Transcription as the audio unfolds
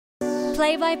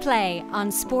Play-by-play on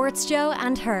SportsJOE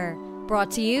and Her,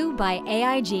 brought to you by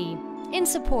AIG, in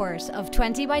support of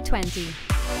 20 by 20.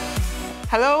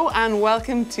 Hello and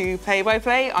welcome to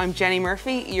Play-by-Play. I'm Jenny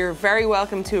Murphy. You're very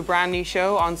welcome to a brand new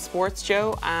show on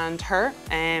SportsJOE and Her,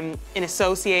 in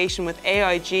association with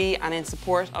AIG and in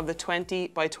support of the 20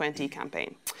 by 20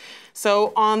 campaign.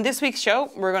 So on this week's show,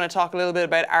 we're going to talk a little bit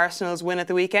about Arsenal's win at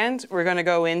the weekend. We're going to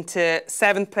go into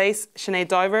 7th place Sinead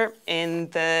Diver in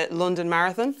the London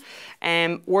Marathon.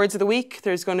 Words of the week,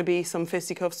 there's going to be some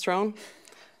fisticuffs thrown.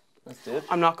 Let's do it.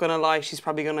 I'm not going to lie, she's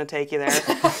probably going to take you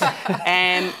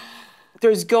there.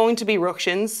 There's going to be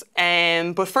ructions,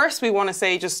 but first we want to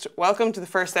say just welcome to the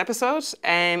first episode.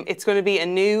 It's going to be a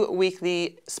new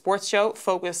weekly sports show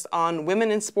focused on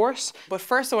women in sport. But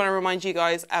first I want to remind you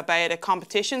guys about a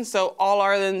competition. So All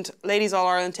Ireland, Ladies All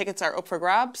Ireland tickets are up for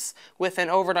grabs with an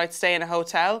overnight stay in a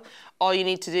hotel. All you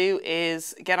need to do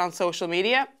is get on social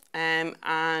media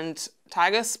and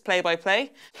tag us,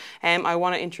 Play-by-Play. I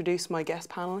want to introduce my guest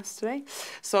panellists today.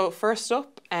 So first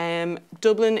up,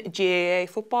 Dublin GAA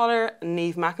footballer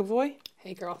Niamh McEvoy.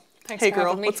 Hey girl, thanks hey for girl,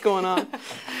 having me. what's going on?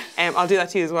 I'll do that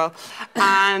to you as well.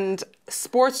 And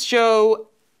SportsJOE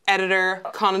editor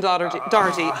Conan Doherty.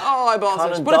 Oh, I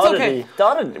balls it, but it's okay.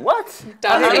 Doherty, what?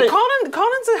 Doherty.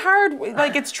 Conan's a hard,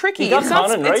 like it's tricky. You got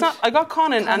Conan, right? It's not, I got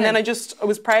Conan, and then I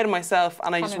was proud of myself,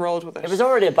 and I just rolled with it. It was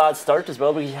already a bad start as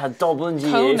well, but you had Dublin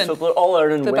GAA footballer, All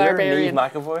Ireland winner, Niamh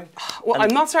McEvoy. Well,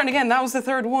 I'm not starting again. That was the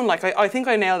third one. Like I think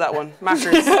I nailed that one.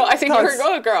 Matters. I think you were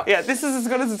good, girl. Yeah, this is as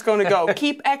good as it's going to go.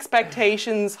 Keep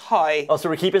expectations high. Oh, so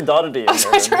we're keeping Doherty in I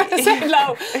was trying to say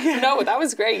low. No, that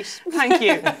was great. Thank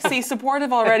you. See,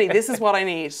 supportive already. This is what I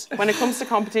need. When it comes to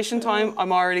competition time,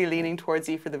 I'm already leaning towards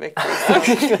you for the victory.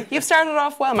 So you've started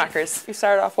off well, Mackers. You've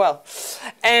started off well.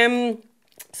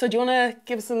 So do you want to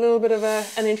give us a little bit of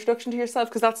an introduction to yourself?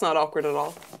 Because that's not awkward at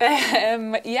all.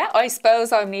 Yeah, I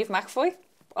suppose I'm Niamh McEvoy.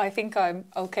 I think I'm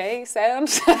okay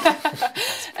sound.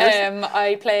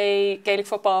 I play Gaelic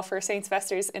football for St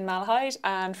Sylvester's in Malahide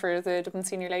and for the Dublin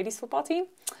Senior Ladies football team.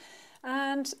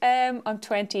 And I'm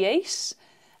 28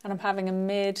 and I'm having a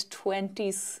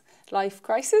mid-20s life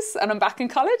crisis and I'm back in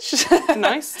college.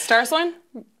 Nice. Star sign?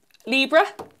 Libra.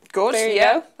 Good. There you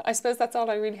go. I suppose that's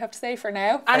all I really have to say for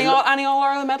now. Any All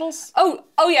Ireland medals? Oh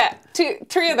yeah,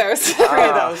 three of those. Three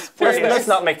of those. Let's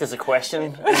not make this a question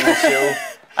in the show.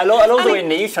 I love the way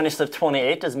Niamh finished at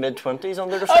 28 as mid-20s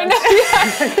under the fence.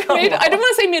 I know, yeah. I didn't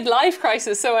want to say midlife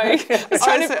crisis, so I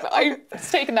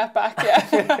was taking that back,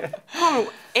 yeah.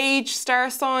 Age, star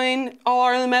sign, All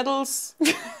Ireland medals?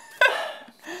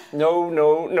 No.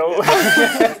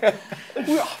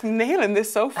 We're nailing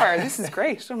this so far. This is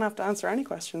great. Don't have to answer any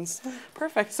questions.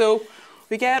 Perfect. So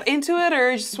we get into it,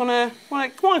 or just want to come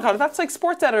on, Colin. That's like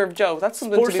sports editor of Joe. That's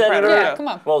something to be proud of. Yeah, come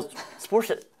on. Well,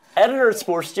 editor at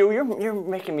SportsJOE, you're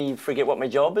making me forget what my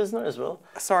job is now as well.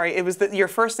 Sorry, it was your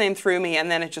first name threw me,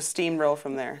 and then it just steamrolled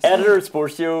from there. So. Editor at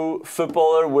SportsJOE,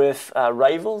 footballer with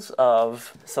rivals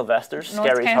of Sylvester's, North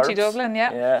Scary County Tarps. Dublin,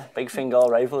 yeah. Yeah, big Fingal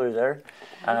rivalry there.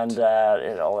 And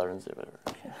All Ireland's a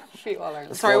bit. All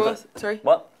Ireland. Sorry, what? Sorry?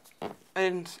 What? I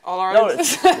didn't. All Ireland?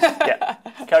 No, yeah.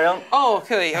 Carry on. Oh,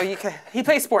 cool. Oh, he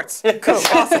plays sports. Cool.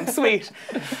 Awesome. Sweet.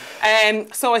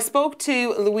 So I spoke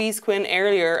to Louise Quinn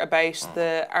earlier about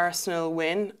the Arsenal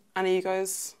win. Any of you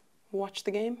guys watch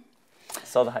the game?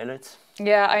 Saw the highlights.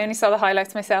 Yeah, I only saw the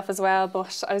highlights myself as well,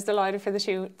 but I was delighted for the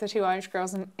two Irish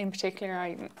girls in particular.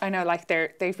 I know like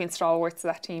they've been stalwarts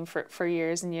of that team for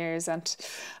years and years, and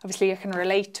obviously I can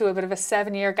relate to a bit of a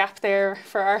 7-year gap there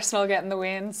for Arsenal getting the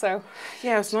win. So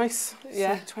yeah, it was nice.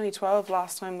 Yeah, like 2012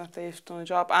 last time that they've done a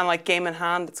job, and like game in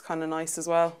hand, it's kind of nice as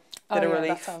well. Bit of relief.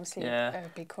 That's obviously a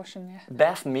big cushion, yeah.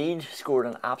 Beth Mead scored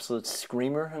an absolute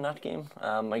screamer in that game.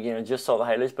 Again, I just saw the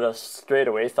highlights, but I straight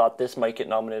away thought this might get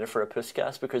nominated for a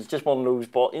Puskas because just one of those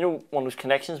one of those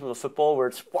connections with a football where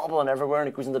it's wobbling everywhere and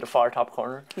it goes into the far top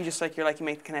corner. You make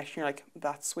the connection. You're like,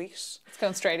 that's sweet. It's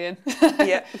going straight in.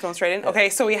 Yeah, going straight in. Okay,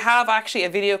 so we have actually a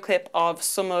video clip of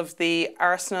some of the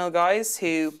Arsenal guys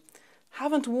who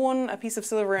haven't won a piece of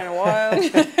silver in a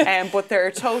while, but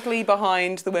they're totally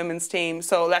behind the women's team.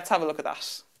 So let's have a look at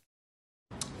that.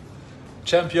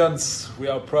 Champions, we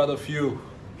are proud of you.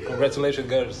 Congratulations,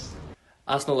 girls.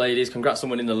 Arsenal ladies, congrats on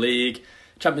winning the league.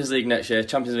 Champions League next year,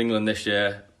 Champions of England this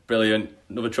year. Brilliant.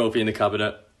 Another trophy in the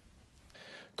cabinet.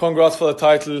 Congrats for the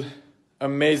title.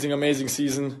 Amazing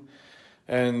season.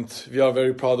 And we are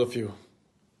very proud of you.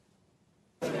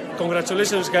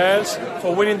 Congratulations, girls,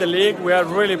 for winning the league. We are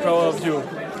really proud of you.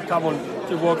 Come on,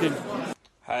 keep working.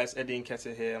 Hi, it's Eddie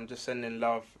Nketiah here. I'm just sending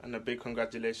love and a big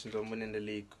congratulations on winning the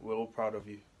league. We're all proud of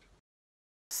you.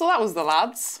 So that was the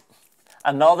lads.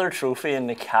 another trophy in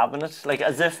the cabinet, like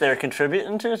as if they're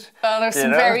contributing to it. Well, there's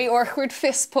some very awkward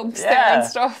fist pumps there and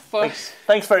stuff. But like,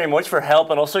 thanks very much for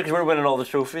helping us, because we're winning all the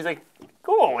trophies. Like,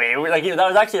 go away. Like, that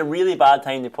was actually a really bad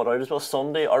time they put out as well.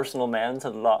 Sunday, Arsenal men's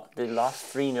had they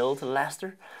lost 3-0 to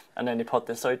Leicester. And then they put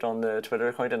this out on the Twitter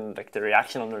account, and like the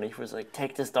reaction underneath was like,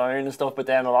 take this down and stuff. But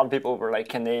then a lot of people were like,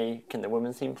 can the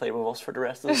women's team play with us for the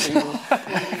rest of the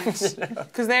season?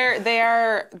 Because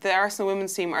the Arsenal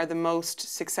women's team are the most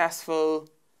successful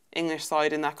English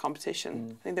side in that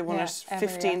competition. I think they won it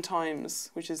 15 times,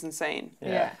 which is insane.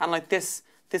 And like this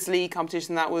league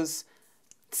competition, that was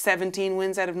 17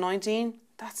 wins out of 19.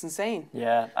 That's insane.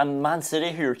 Yeah, and Man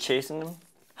City, who are chasing them,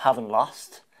 haven't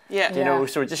lost. Yeah. You know,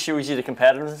 so it just shows you the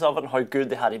competitiveness of it and how good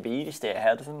they had to be to stay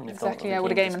ahead of them. Exactly, yeah,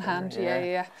 with a game in hand.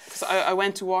 Yeah. So I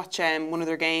went to watch one of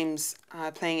their games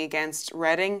playing against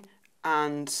Reading,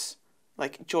 and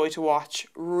like, joy to watch.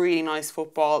 Really nice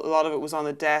football. A lot of it was on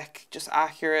the deck, just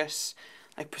accurate,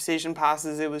 like precision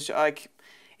passes. It was like,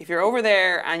 if you're over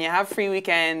there and you have free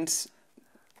weekend,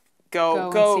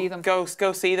 go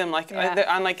see them. Like,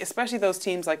 and like especially those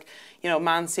teams like, you know,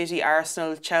 Man City,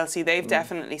 Arsenal, Chelsea. They've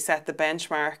definitely set the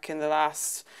benchmark in the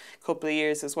last couple of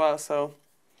years as well. So,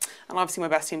 and obviously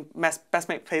my best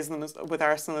mate plays with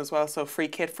Arsenal as well. So free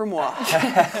kit for moi.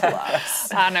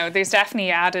 I know there's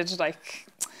definitely added like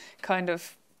kind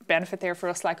of benefit there for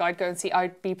us. Like,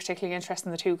 I'd be particularly interested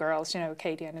in the two girls, you know,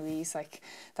 Katie and Louise. Like,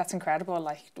 that's incredible.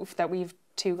 Like, that we've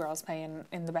two girls playing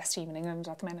in the best team in England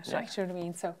at the minute, like, do you know what I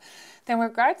mean? So then with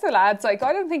regard to the lads, like,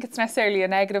 I don't think it's necessarily a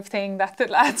negative thing that the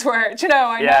lads were, do you know,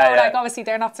 I know, like, obviously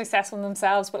they're not successful in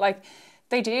themselves, but like,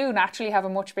 they do naturally have a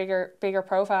much bigger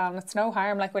profile, and it's no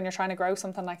harm, like, when you're trying to grow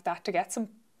something like that, to get some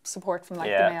support from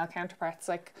like the male counterparts.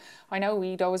 Like, I know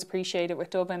we'd always appreciate it with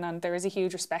Dublin, and there is a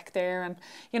huge respect there, and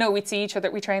you know, we'd see each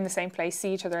other, we train the same place,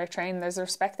 see each other out train, there's a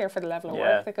respect there for the level of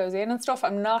work that goes in and stuff.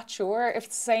 I'm not sure if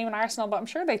it's the same in Arsenal, but I'm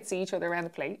sure they'd see each other around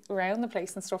the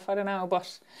place and stuff. I don't know,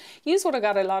 but you would have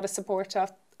got a lot of support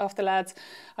off the lads.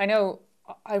 I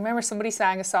remember somebody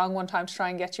sang a song one time to try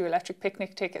and get you electric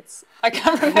picnic tickets. I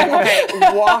can't remember. Okay,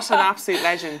 what an absolute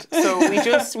legend. So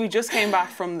we just came back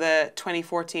from the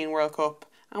 2014 World Cup,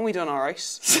 and we done all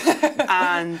right.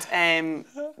 And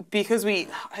because do you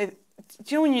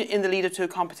know when you're in the lead up to a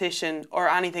competition or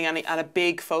anything and a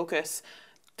big focus,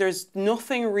 there's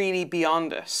nothing really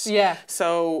beyond it. Yeah.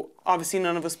 So obviously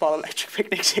none of us bought electric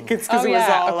picnic tickets because it was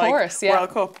all like World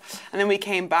Cup. And then we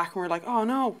came back and we were like, oh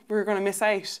no, we're going to miss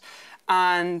out.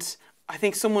 And I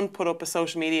think someone put up a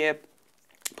social media,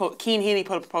 Keane Healy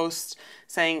put up a post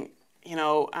saying, you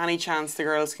know, any chance the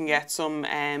girls can get some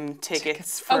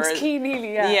tickets for... Oh, it's Keane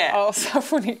Healy, yeah. Oh, so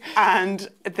funny. And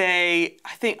I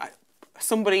think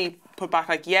somebody put back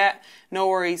like, yeah, no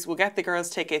worries, we'll get the girls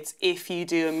tickets if you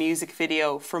do a music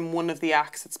video from one of the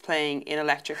acts that's playing in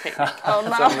Electric Picnic. Oh,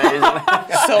 no. That's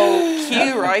amazing. So,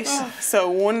 cue, right? So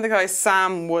one of the guys,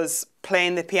 Sam, was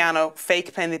playing the piano,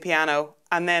 fake playing the piano,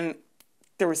 and then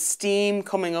there was steam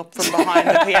coming up from behind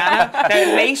the piano.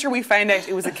 Now, later we found out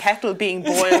it was a kettle being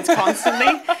boiled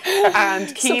constantly,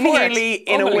 and Keane Healy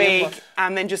in a wig,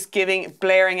 and then just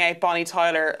blaring out Bonnie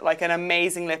Tyler like an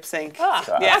amazing lip sync.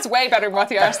 That's way better than what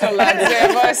the Arsenal lads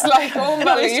did. But it's like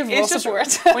unbelievable it's just,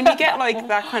 support. When you get like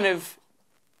that kind of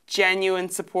genuine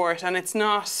support, and it's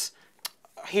not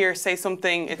here, say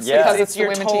something. It's because it's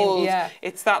you're told.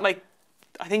 It's that like.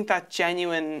 I think that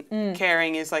genuine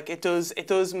caring is like it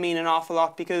does mean an awful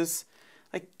lot, because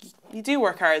like you do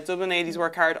work hard. Dublin 80s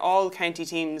work hard. All county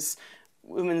teams,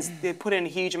 they put in a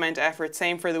huge amount of effort.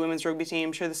 Same for the women's rugby team,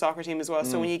 I'm sure the soccer team as well.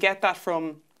 So when you get that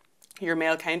from your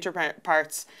male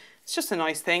counterparts, it's just a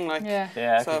nice thing. Like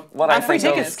so, and free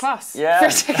tickets, class. Yeah,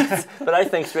 but I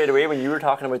think straight away when you were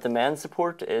talking about the men's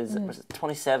support was it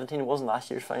 2017? It wasn't last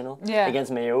year's final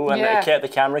against Mayo, and the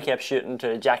camera kept shooting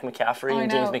to Jack McCaffrey and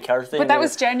James McCarthy. But that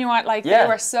was genuine. Like they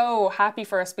were so happy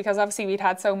for us, because obviously we'd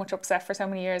had so much upset for so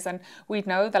many years, and we'd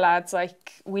know the lads,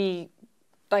 like we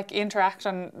interact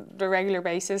on a regular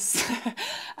basis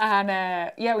and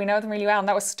we know them really well, and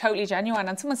that was totally genuine.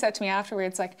 And someone said to me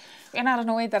afterwards, like, you're not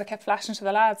annoyed that I kept flashing to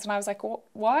the lads? And I was like,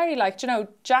 why? Like, do you know,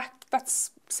 Jack,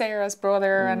 that's Sarah's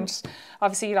brother, and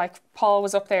obviously like Paul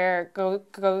was up there,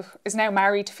 is now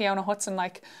married to Fiona Hudson.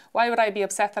 Like, why would I be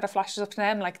upset that it flashes up to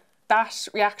them? Like, that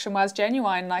reaction was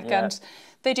genuine, like, and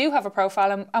they do have a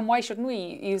profile, and why shouldn't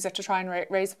we use it to try and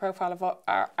raise the profile of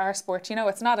our sport? You know,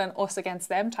 it's not an us against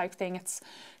them type thing. It's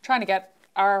trying to get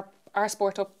our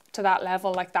sport up to that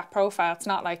level, like that profile. It's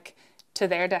not like to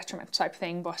their detriment type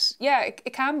thing. But yeah,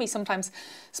 it can be sometimes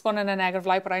spun in a negative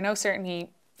light. But I know certainly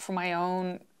from my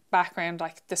own background,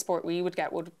 like the sport we would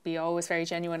get would be always very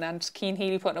genuine, and Cian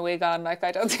Healy putting a wig on, like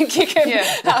I don't think you can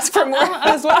ask for more. And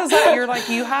as well as that, you're like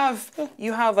you have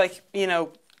like, you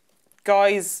know,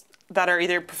 guys that are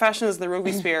either professionals in the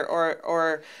rugby sphere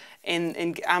or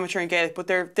in amateur and Gaelic, but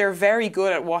they're very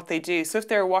good at what they do. So if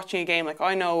they're watching a game, like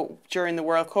I know during the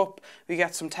World Cup we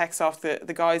get some texts off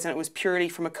the guys, and it was purely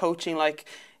from a coaching like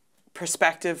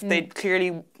perspective. They'd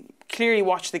clearly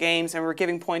watch the games and were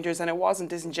giving pointers, and it wasn't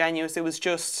disingenuous. It was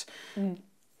just,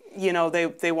 you know,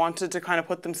 they wanted to kind of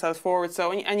put themselves forward.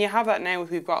 So and you have that now.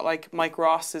 We've got like Mike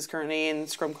Ross is currently in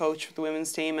scrum coach for the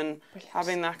women's team, and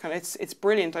having that kind of it's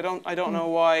brilliant. I don't know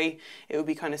why it would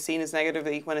be kind of seen as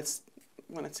negatively when it's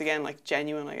again like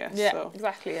genuine, I guess. Yeah, so.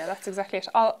 Exactly. Yeah, that's exactly it.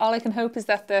 All I can hope is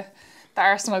that the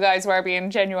Arsenal guys were being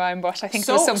genuine, but I think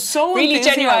there was some really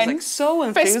genuine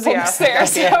fist bumps there.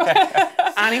 So.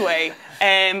 Anyway,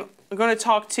 I'm going to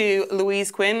talk to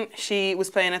Louise Quinn. She was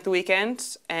playing at the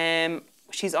weekend.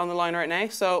 She's on the line right now,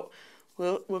 so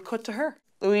we'll cut to her.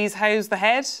 Louise, how's the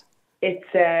head? It's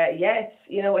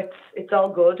all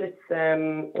good. It's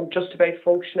I'm just about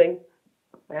functioning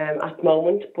at the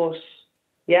moment, but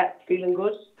yeah, feeling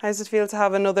good. How does it feel to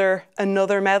have another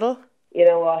medal? You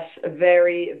know what?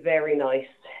 Very, very nice.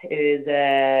 It is,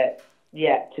 to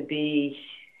be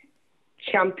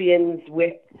champions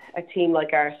with a team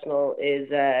like Arsenal is,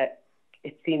 it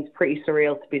seems pretty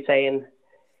surreal to be saying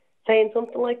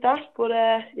something like that. But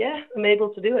I'm able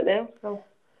to do it now. So.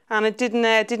 And it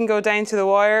didn't go down to the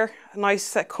wire. A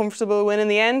nice, comfortable win in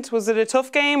the end. Was it a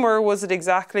tough game, or was it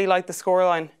exactly like the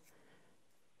scoreline?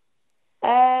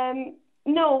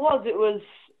 No, it was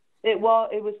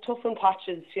tough in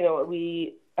patches. You know,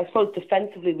 I suppose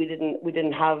defensively we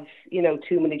didn't have, you know,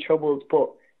 too many troubles, but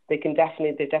they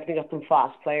definitely got some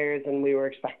fast players, and we were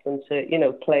expecting to, you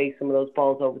know, play some of those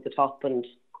balls over the top and,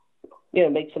 you know,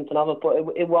 make something of it. But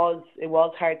it was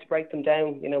hard to break them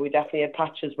down. You know, we definitely had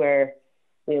patches where,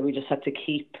 you know, we just had to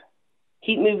keep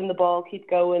moving the ball, keep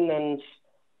going,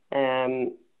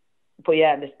 and but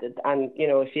yeah, and you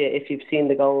know, if you've seen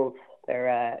the goals,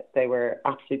 they were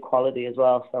absolute quality as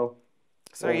well. So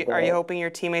are you hoping your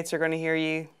teammates are going to hear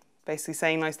you basically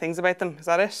saying nice things about them? Is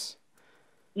that it?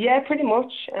 Yeah, pretty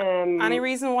much. Any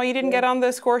reason why you didn't get on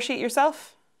the score sheet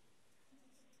yourself?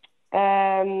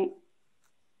 That's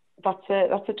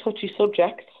a touchy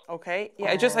subject. Okay.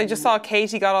 Yeah, I just saw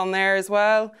Katie got on there as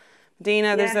well.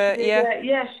 Dina,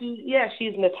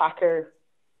 she's an attacker.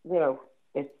 You know,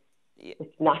 it's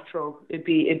natural. It'd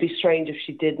be strange if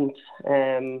she didn't.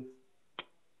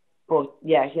 But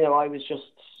yeah, you know, I was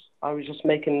just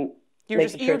making. You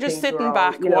were just sitting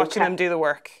back, watching them do the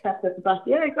work.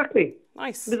 Yeah, exactly.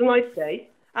 Nice. It was a nice day.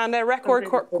 And a record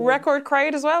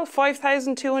crowd as well,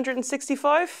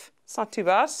 5,265. It's not too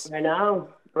bad. I know,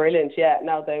 brilliant. Yeah,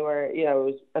 no, they were. You know, it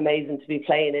was amazing to be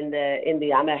playing in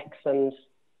the annex, and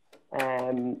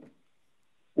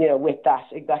you know, with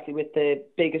the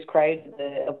biggest crowd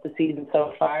of the season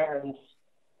so far, and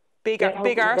big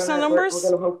Arsenal numbers.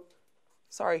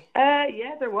 Sorry.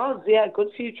 Yeah, there was. Yeah, a good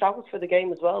few travels for the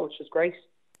game as well, which was great.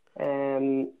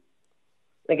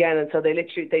 Again, and so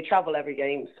they travel every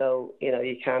game, so you know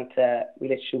you can't. We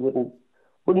literally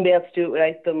wouldn't be able to do it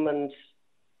without them and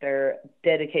their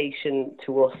dedication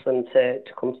to us and to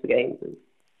come to the games.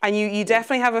 And you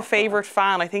definitely have a favourite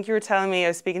fan. I think you were telling me, I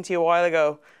was speaking to you a while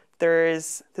ago,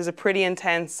 there's a pretty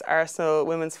intense Arsenal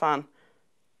women's fan.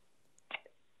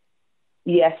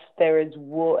 Yes, there is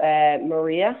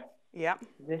Maria. Yeah.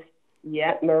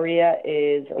 Maria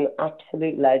is an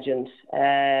absolute legend.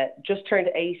 Just turned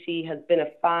 80, has been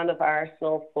a fan of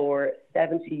Arsenal for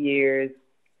 70 years,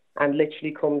 and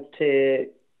literally comes to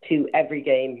every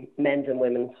game, men's and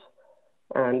women's.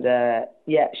 And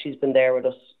she's been there with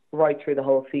us right through the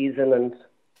whole season, and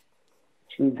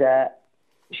she's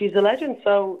a legend.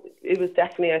 So it was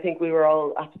definitely, I think we were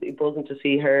all absolutely buzzing to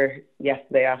see her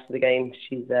yesterday after the game.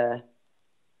 She's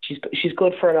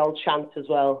good for an old chant as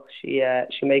well. She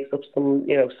makes up some,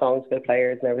 you know, songs for the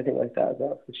players and everything like that as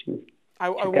well. So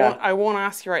I won't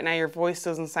ask you right now. Your voice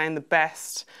doesn't sound the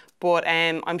best, but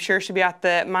I'm sure she'll be at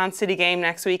the Man City game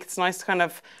next week. It's nice to kind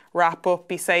of wrap up,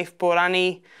 be safe, but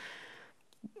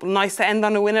nice to end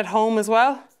on a win at home as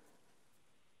well.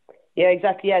 Yeah,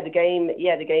 exactly. Yeah, the game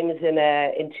is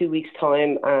in 2 weeks'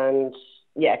 time, and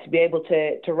yeah, to be able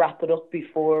to wrap it up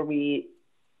before we,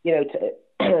 you know,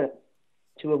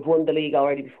 to have won the league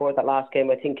already before that last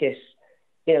game, I think it,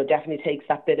 you know, definitely takes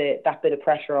that bit of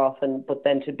pressure off, but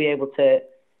then to be able to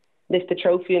lift the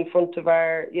trophy in front of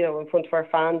our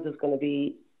fans is going to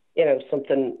be, you know,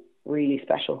 something really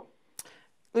special.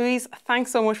 Louise,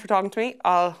 thanks so much for talking to me.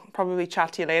 I'll probably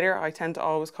chat to you later. I tend to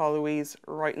always call Louise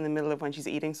right in the middle of when she's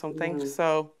eating something,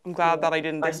 so I'm glad that I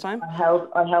didn't this time. I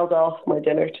held off my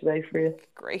dinner today for you.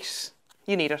 Great.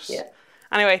 You need it. Yeah.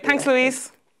 Anyway, thanks,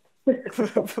 Louise.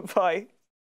 Bye.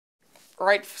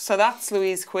 Right, so that's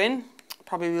Louise Quinn.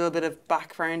 Probably a little bit of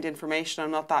background information.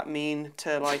 I'm not that mean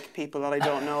to like people that I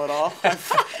don't know at all.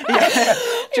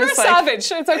 You're a savage.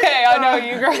 It's okay. I know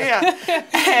you, girl.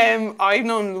 Yeah. I've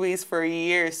known Louise for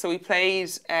years. So we played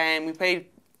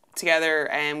together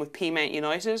with Peamount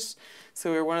United.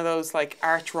 So we were one of those like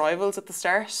arch rivals at the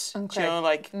start. Okay. You know,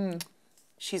 like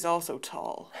she's also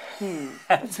tall.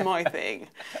 That's my thing.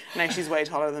 Now she's way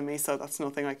taller than me, so that's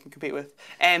nothing I can compete with.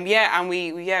 And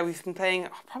we've been playing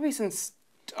probably since,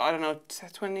 I don't know,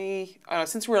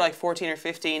 since we were like 14 or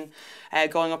 15,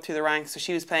 going up through the ranks. So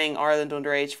she was playing Ireland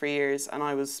underage for years, and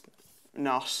I was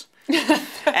not.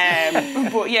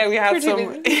 But yeah, we had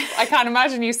some. I can't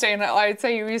imagine you staying. I'd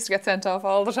say you used to get sent off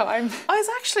all the time. I was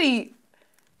actually.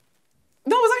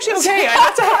 No, it was actually okay. I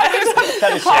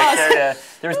had to pause.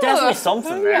 There was definitely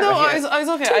something there. No, I was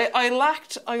okay. I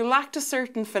lacked a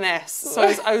certain finesse.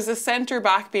 So I was a centre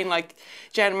back, being like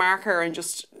Jen Marker, and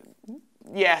just.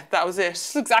 Yeah, that was it.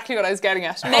 That's exactly what I was getting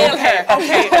at. Nail her.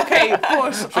 Okay.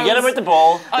 But forget about the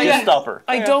ball. Just stop her.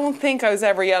 I don't think I was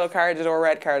ever yellow carded or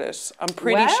red carded. I'm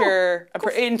pretty sure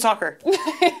in soccer.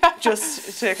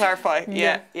 Just to clarify.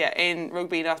 Yeah. In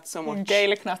rugby, not so much. In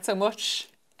Gaelic, not so much.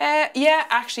 Yeah,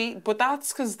 actually, but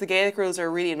that's because the Gaelic rules are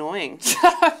really annoying.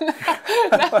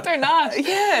 No, they're not.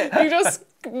 Yeah, you just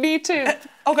need to.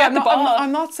 Okay,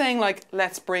 I'm not saying like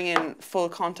let's bring in full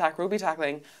contact rugby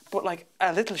tackling, but like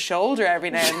a little shoulder every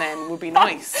now and then would be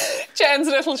nice. Jen's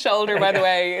little shoulder, by the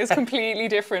way, is completely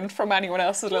different from anyone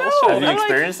else's little shoulder. Have you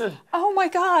experienced it? Oh my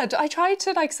god! I tried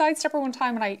to like sidestep her one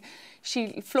time, and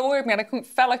she floored me, and I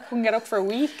felt like I couldn't get up for a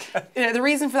week. Yeah, the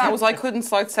reason for that was I couldn't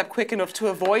sidestep quick enough to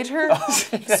avoid her,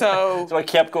 so I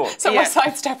kept going. So my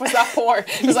sidestep was that poor.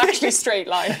 It was actually a straight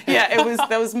line. Yeah,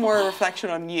 that was more a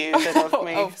reflection on you than of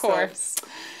me. Of course. So,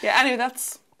 yeah. Anyway,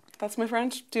 that's my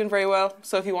friend doing very well.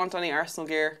 So if you want any Arsenal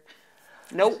gear.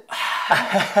 Nope.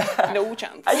 No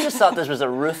chance. I just thought this was a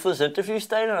ruthless interview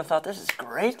style, and I thought this is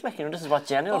great. Like, this is what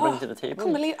Jenny will bring to the table.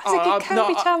 Can't believe, you can't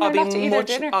be telling her not to eat her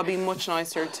dinner. I'll be much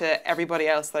nicer to everybody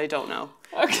else that I don't know.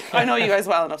 Okay. I know you guys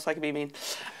well enough, so I can be mean.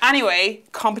 Anyway,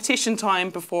 competition time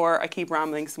before I keep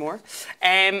rambling some more.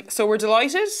 So we're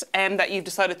delighted that you've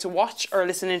decided to watch or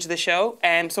listen into the show.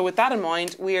 So with that in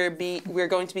mind, we're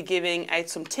going to be giving out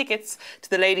some tickets to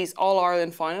the Ladies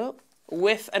All-Ireland final,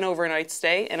 with an overnight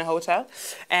stay in a hotel.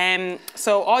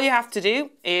 So all you have to do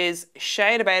is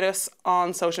shout about us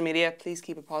on social media. Please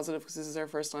keep it positive because this is our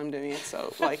first time doing it,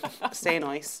 so like stay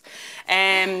nice.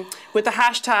 With the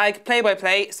hashtag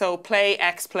 #PlayByPlay, so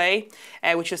PlayXPlay,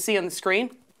 which you'll see on the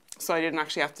screen. So I didn't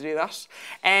actually have to do that.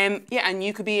 Yeah, and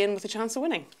you could be in with a chance of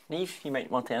winning. Niamh, you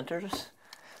might want to enter this.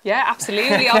 Yeah,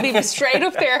 absolutely. I'll be straight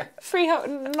up there. Free night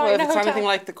in a hotel. Well, if it's anything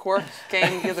like the Cork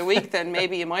game the other week, then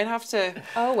maybe you might have to.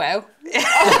 Oh, wow.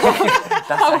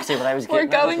 That's actually what I was getting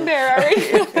We're going there, are we?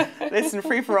 Listen,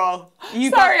 free for all.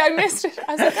 Sorry, I missed it.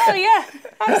 I was like, oh yeah,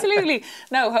 absolutely.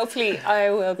 No, hopefully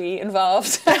I will be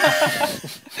involved.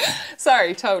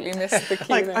 Sorry, totally missed the cue.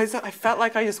 Like, I felt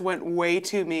like I just went way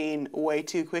too mean, way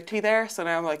too quickly there. So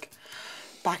now I'm like,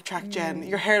 backtrack, Jen.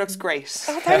 Your hair looks great.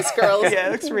 Oh, thanks, girls. Yeah,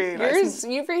 it looks really nice.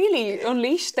 You've really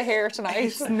unleashed the hair tonight.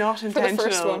 It's not intentional. For the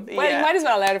first one. Well, you might as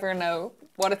well let everyone know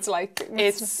what it's like.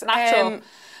 It's natural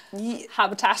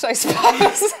habitat, I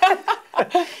suppose.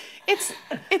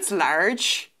 It's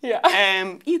large.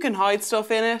 Yeah. You can hide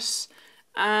stuff in it,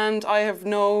 and I have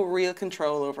no real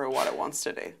control over what it wants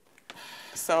to do.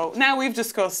 So now we've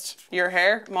discussed your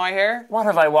hair, my hair. What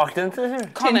have I walked into here?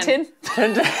 Tintin.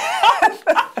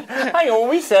 Hang on,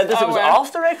 we said this. It was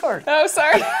off the record. Oh,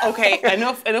 sorry. Okay,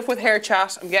 enough with hair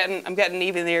chat. I'm getting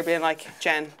Niamh in there being like,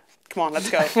 Jen, come on,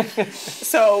 let's go.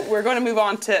 So we're going to move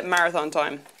on to marathon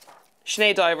time.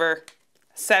 Sinead Diver,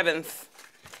 7th.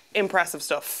 Impressive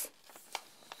stuff.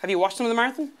 Have you watched some of the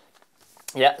marathon?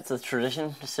 Yeah, it's a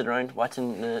tradition to sit around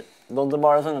watching the London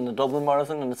Marathon and the Dublin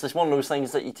Marathon, and it's just one of those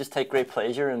things that you just take great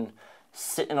pleasure in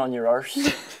sitting on your arse,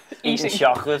 eating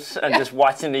chocolate, and just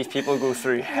watching these people go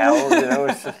through hell, you know.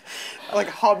 It's like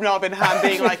hobnob in hand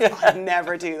being like, I'd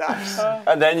never do that.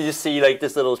 And then you just see like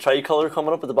this little tricolour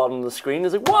coming up at the bottom of the screen.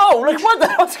 It's like, whoa, like what the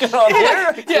hell's going on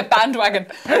here? Yeah, bandwagon.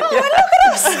 Oh, look at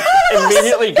us.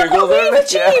 Immediately Googled it. We've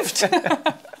achieved.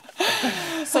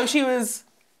 So she was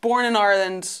born in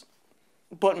Ireland,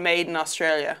 but made in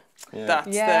Australia. Yeah. That's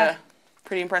the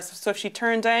pretty impressive stuff. She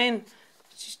turned down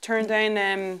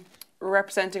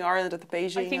representing Ireland at the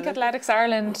Beijing I think Olympics? Athletics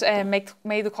Ireland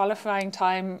made the qualifying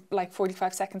time like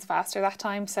 45 seconds faster that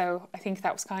time, so I think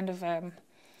that was kind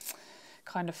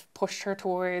of pushed her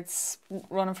towards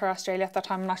running for Australia at that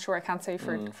time. I'm not sure, I can't say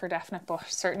for definite, but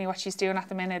certainly what she's doing at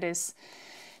the minute is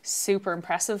super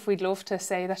impressive. We'd love to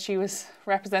say that she was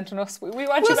representing us. We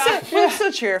want you back. We'll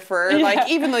still cheer for her. Like,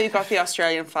 even though you've got the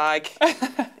Australian flag,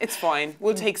 it's fine.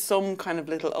 We'll take some kind of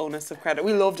little onus of credit.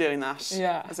 We love doing that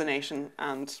as a nation,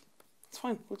 and it's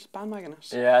fine. We'll just bandwagon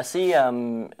it. Yeah, I see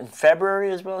in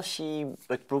February as well, she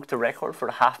like broke the record for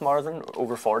the half marathon,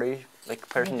 over 40, like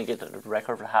person to get the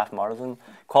record for the half marathon.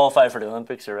 Qualified for the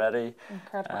Olympics already.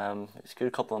 Incredible. It's a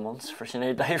good couple of months for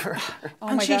Sinead Diver.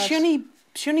 And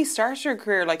she only started her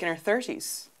career like in her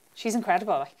 30s. She's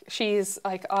incredible. Like, she's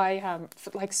like, I am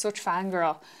like such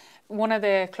fangirl. One of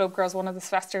the club girls, one of the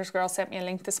Svesters girls sent me a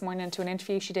link this morning to an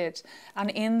interview she did. And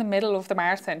in the middle of the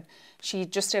marathon, she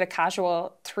just did a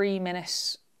casual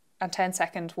 3-minute and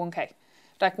 10-second 1K.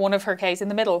 Like one of her Ks in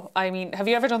the middle. I mean, have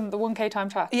you ever done the 1K time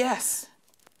trial? Yes.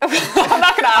 I'm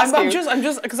not going to ask you. I'm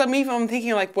just, because I'm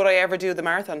thinking like, would I ever do the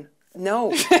marathon? No.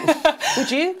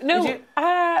 Would you? No. Would you?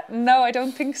 No, I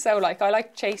don't think so. Like, I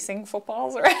like chasing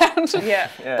footballs around. Yeah.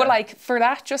 But like, for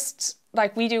that, just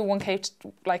like we do 1K,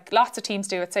 like lots of teams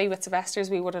do it. Say with Sylvester's,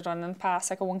 we would have done in the past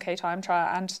like a 1K time trial.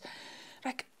 And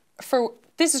like,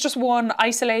 this is just one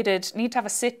isolated, need to have a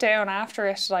sit down after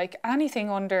it. Like anything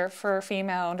for a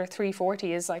female under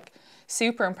 340 is like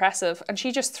super impressive. And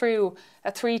she just threw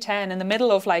a 310 in the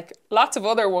middle of like lots of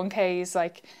other 1Ks,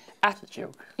 like, That's a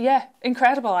joke. Yeah,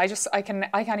 incredible. I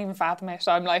can't even fathom it.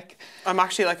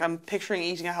 I'm picturing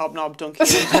eating a hobnob donkey.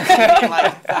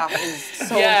 Like, that is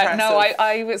so impressive. No,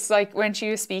 I was like, when she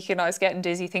was speaking, I was getting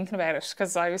dizzy thinking about it,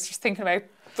 because I was just thinking about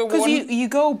the one. Because you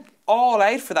go all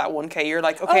out for that 1K. You're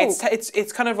like, okay,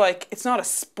 it's kind of like, it's not a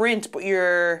sprint, but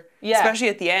you're, especially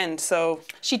at the end. So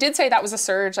she did say that was a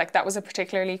surge, like that was a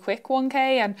particularly quick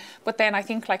 1K, but then I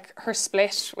think like her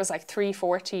split was like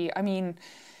 340. I mean,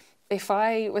 if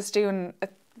I was doing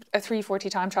a 340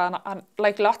 time trial, and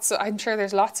like I'm sure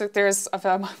there's lots of girls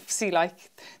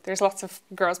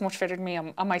much fitter than me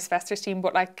on my Sylvester's team,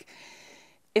 but like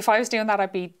if I was doing that,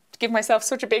 I'd be give myself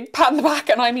such a big pat on the back.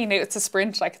 And I mean, it's a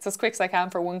sprint, like it's as quick as I can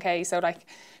for 1K. So like,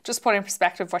 just put in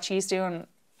perspective what she's doing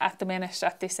at the minute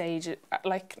at this age,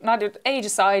 like not age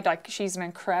aside, like she's an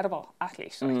incredible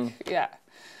athlete. Like, yeah.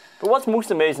 But what's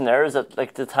most amazing there is that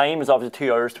like the time is obviously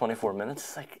 2 hours 24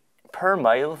 minutes. Like, per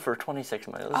mile for 26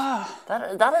 miles.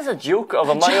 That is a joke of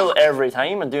a mile every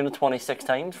time, and doing it 26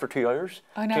 times for 2 hours.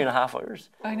 I know. 2.5 hours.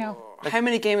 I know. Like, how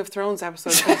many Game of Thrones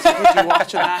episodes would you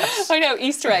watch of that? I know,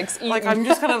 Easter eggs. Like, I'm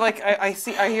just kind of like, I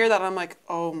hear that and I'm like,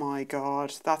 oh my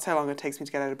God, that's how long it takes me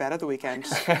to get out of bed at the weekend.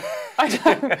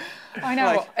 I know.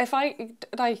 Like, if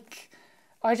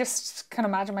I just can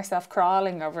imagine myself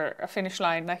crawling over a finish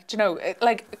line. Like, do you know,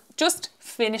 like just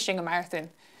finishing a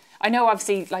marathon. I know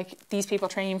obviously like these people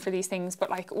train for these things, but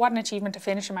like what an achievement to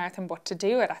finish a marathon, but to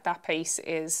do it at that pace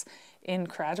is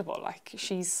incredible. Like,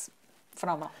 she's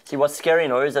phenomenal. See, what's scary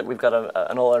now is that we've got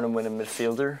an All-Ireland winning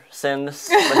midfielder saying this,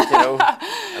 like, you know,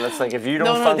 and it's like, if you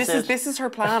don't fancy it... this is her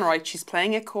plan, right? She's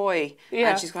playing it coy,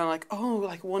 and she's kind of like, oh,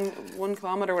 like one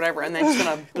kilometre or whatever, and then she's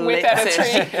going to blitz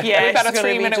it. Yeah, she's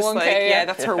going to be just 1K, like,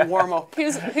 that's her warm-up.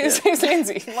 Who's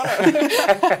Lindsay?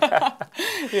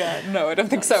 Yeah, no, I don't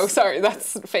think so. Sorry,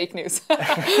 that's fake news.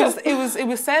 Because it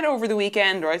was said over the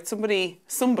weekend, right?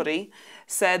 Somebody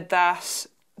said that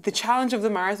the challenge of the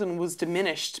marathon was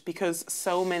diminished because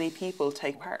so many people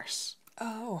take part.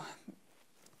 Oh,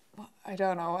 I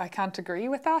don't know. I can't agree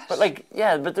with that. But like,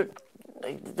 yeah, but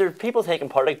there are people taking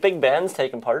part. Like Big Ben's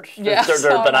taking part. Yeah,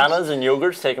 there are bananas and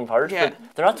yogurts taking part. Yeah. But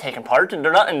they're not taking part, and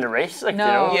they're not in the race. Like,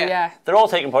 no, you know, yeah. They're all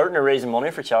taking part and they're raising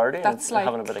money for charity. That's and like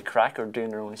having a bit of crack or doing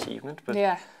their own achievement. But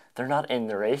yeah. They're not in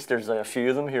the race. There's like a few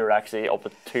of them who are actually up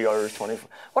at 2 hours 24.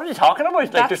 What are you talking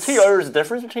about? Like, there's 2 hours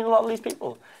difference between a lot of these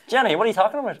people. Jenny, what are you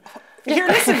talking about? Here,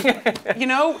 listen. You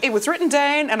know, it was written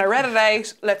down and I read it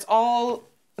out. Let's all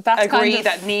agree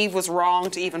that Niamh was wrong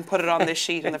to even put it on this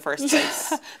sheet in the first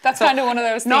place. That's kind of one of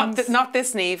those things. Not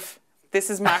this Niamh. This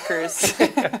is Macker's.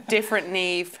 Different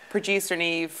Niamh. Producer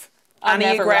Niamh. Any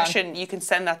aggression, you can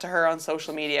send that to her on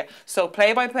social media. So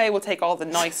Play by Play will take all the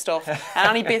nice stuff, and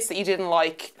any bits that you didn't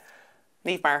like,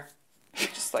 Niamh Mar.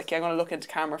 Just like, yeah, I'm going to look into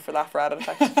camera for that for added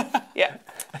effect. Yeah.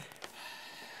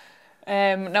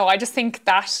 No, I just think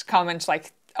that comment,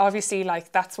 like, obviously,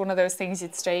 like, that's one of those things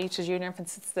you'd say to junior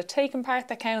infants. It's the taking part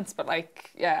that counts, but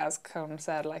like, yeah, as Conan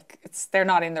said, like, they're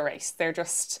not in the race. They're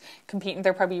just competing.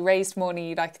 They're probably raised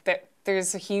money. Like,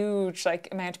 there's a huge like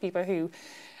amount of people who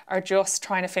are just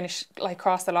trying to finish, like,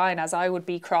 cross the line, as I would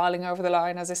be crawling over the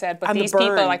line, as I said. But And the these people,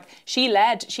 burn. like, she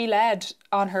led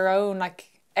on her own, like,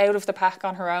 out of the pack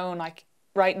on her own, like,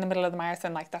 right in the middle of the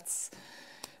marathon. Like, that's,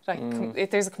 like,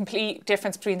 there's a complete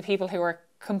difference between the people who are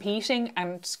competing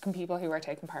and people who are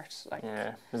taking part. Like,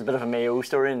 Yeah, there's a bit of a Mayo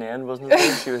story in the end, wasn't it?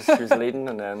 She was leading,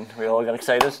 and then we all got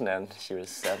excited, and then she was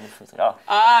 7th. I was like,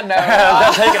 oh. no.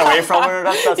 That's taken away from her.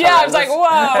 That's Yeah, I was like,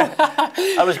 horrendous. wow.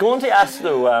 I was going to ask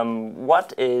though,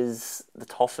 what is the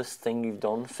toughest thing you've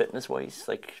done fitness-wise,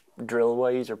 like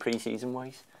drill-wise or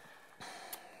pre-season-wise?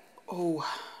 Oh,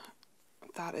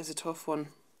 that is a tough one.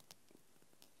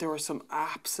 There were some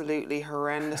absolutely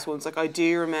horrendous ones. Like, I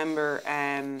do remember,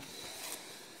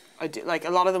 like, a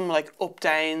lot of them were like up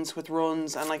downs with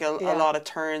runs, and like a lot of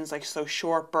turns, like, so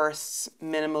short bursts,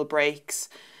 minimal breaks,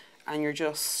 and you're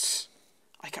just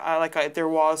like, there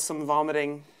was some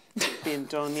vomiting being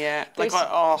done. Yeah, like,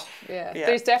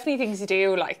 There's definitely things you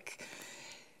do, like,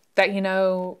 that, you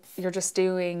know, you're just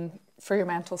doing for your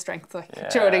mental strength. Like, do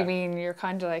you know what I mean? You're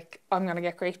kind of like, I'm gonna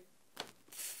get great,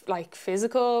 like,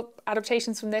 physical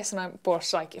adaptations from this,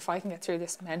 but like, if I can get through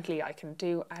this mentally, I can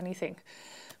do anything.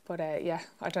 But yeah,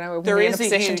 I don't know. There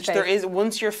is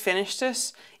once you're finished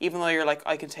it, even though you're like,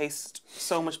 I can taste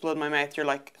so much blood in my mouth, you're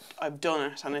like, I've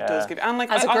done it, and it does give. And like,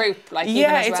 as a group, like,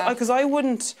 yeah, even as well.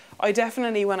 Because I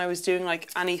definitely, when I was doing like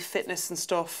any fitness and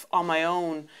stuff on my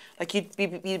own, like, you'd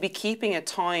be keeping a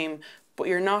time, but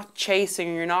you're not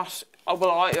chasing. You're not.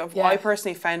 I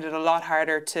personally found it a lot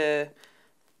harder to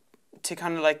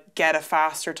kind of like get a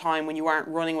faster time when you aren't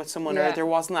running with someone, or there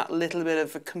wasn't that little bit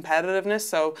of a competitiveness.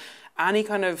 So any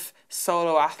kind of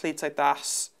solo athletes like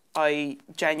that, I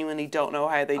genuinely don't know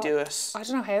how they do it. I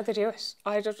don't know how they do it.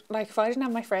 I just, like, if I didn't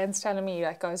have my friends telling me,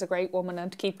 like, I was a great woman and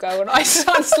to keep going, I'd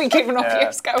honestly given up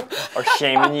years ago. Or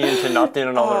shaming you into not doing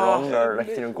another run, or like,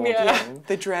 you know, going to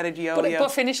the dreaded yo-yo.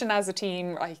 But finishing as a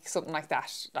team, like, something like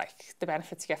that, like, the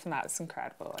benefits you get from that is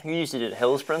incredible. Like. You used to do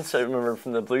hill sprints. I remember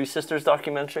from the Blue Sisters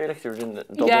documentary, like, they were doing the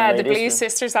Dublin the ladies. Blue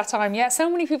Sisters that time. Yeah, so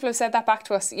many people have said that back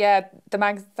to us. Yeah, the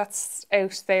mag that's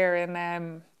out there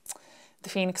in the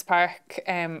Phoenix Park.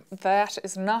 That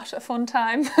is not a fun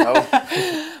time. No.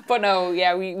 But no,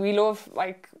 yeah, we love,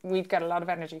 like, we've got a lot of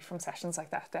energy from sessions like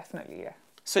that, definitely, yeah.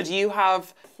 So do you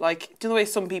have, like, do you know the way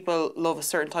some people love a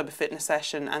certain type of fitness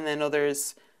session, and then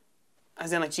others,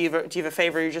 as in, like, do you have a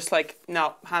favourite? You're just like,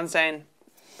 no, hands down,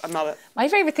 I'm not it. My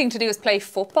favourite thing to do is play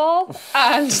football,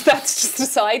 and that's just a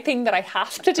side thing that I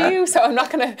have to do, so I'm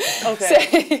not going to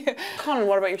say. Colin,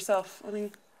 what about yourself? I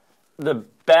mean, the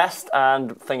best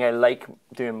and thing I like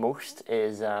doing most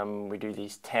is we do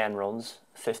these 10 runs,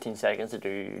 15 seconds to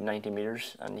do 90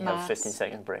 metres, and you have 15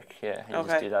 seconds break. Yeah, you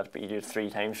just do that, but you do it 3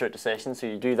 times throughout the session. So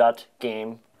you do that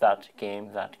game, that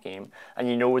game, that game, and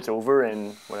you know it's over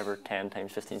in whatever 10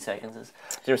 times 15 seconds is.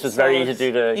 So it's very easy to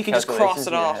do the you can just cross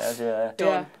it off.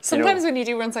 Done. Sometimes when you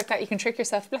do runs like that, you can trick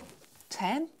yourself, like,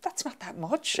 10? That's not that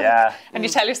much. Yeah. And you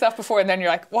tell yourself before, and then you're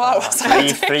like, wow.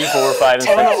 3, 4, 5, and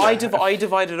 6. No, I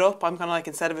divide it up. I'm kind of like,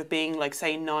 instead of it being like,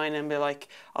 say, 9, and be like,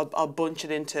 I'll bunch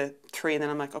it into 3, and then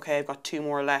I'm like, okay, I've got 2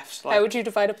 more left. Like, how would you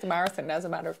divide up the marathon as a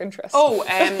matter of interest?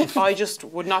 I just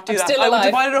would not do that. I would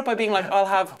divide it up by being like, I'll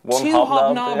have 2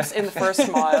 hobnobs in the first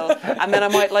mile, and then I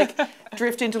might like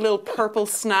drift into a little purple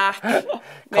snack.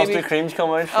 Custard creams come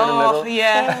out for the middle.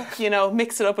 Yeah, you know,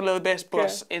 mix it up a little bit.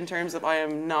 But in terms of, I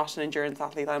am not an endurance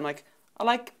athlete. I'm like, I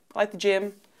like the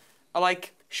gym. I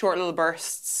like short little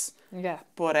bursts. Yeah.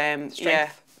 But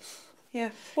strength.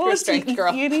 Yeah. Well, you're a strength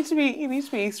girl. You need to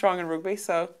be strong in rugby.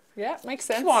 So yeah, makes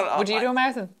sense. Come on, would you do a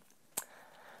marathon?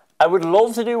 I would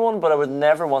love to do one, but I would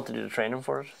never want to do the training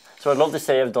for it. So I'd love to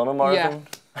say I've done a marathon.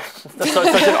 Yeah. That's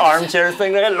such an armchair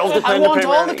thing. Like, I love to train. I want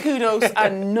all the kudos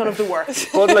and none of the work.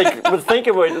 But think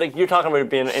about, like, you're talking about it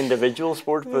being an individual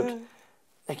sport, but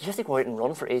like, you have to go out and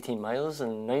run for 18 miles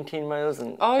and 19 miles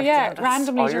and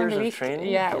randomly during the week. Training.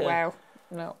 Yeah, wow.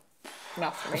 No,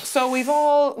 not for me. So we've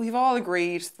all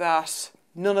agreed that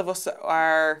none of us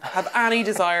have any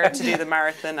desire to do the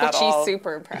marathon at all. But she's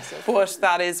super impressive. But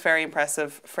that is very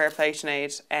impressive. Fair play,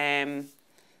 Sinead.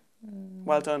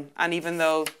 Well done. And even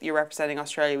though you're representing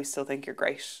Australia, we still think you're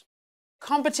great.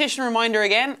 Competition reminder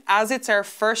again, as it's our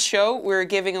first show, we're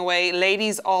giving away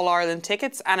ladies All-Ireland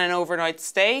tickets and an overnight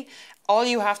stay. All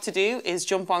you have to do is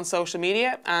jump on social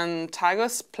media and tag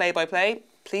us, play by play.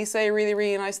 Please say really,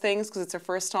 really nice things because it's our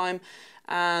first time,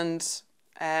 and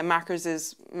Mackers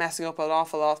is messing up an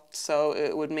awful lot, so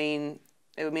it would mean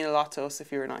a lot to us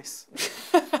if you were nice.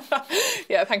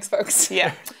 Yeah, thanks folks.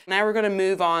 Yeah. Now we're going to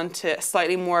move on to a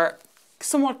slightly more,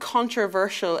 somewhat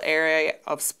controversial area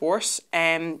of sport,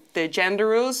 the gender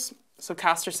rules. So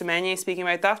Caster Semenya speaking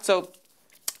about that. So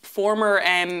Former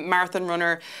marathon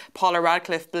runner Paula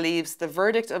Radcliffe believes the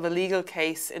verdict of a legal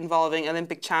case involving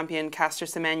Olympic champion Caster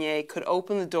Semenya could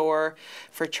open the door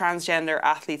for transgender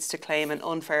athletes to claim an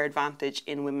unfair advantage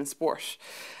in women's sport.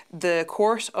 The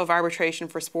Court of Arbitration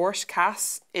for Sport,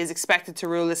 CAS, is expected to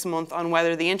rule this month on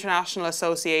whether the International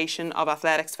Association of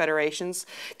Athletics Federations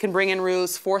can bring in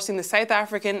rules forcing the South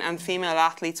African and female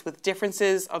athletes with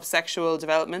differences of sexual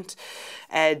development,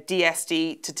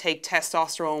 DSD, to take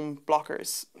testosterone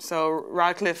blockers. So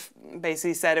Radcliffe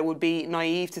basically said it would be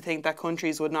naive to think that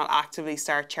countries would not actively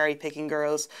start cherry-picking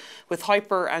girls with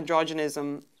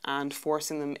hyper-androgenism and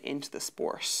forcing them into the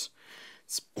sport.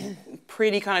 It's a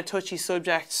pretty kind of touchy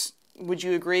subject. Would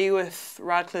you agree with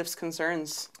Radcliffe's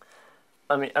concerns?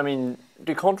 I mean,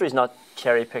 do countries not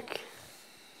cherry pick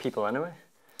people anyway?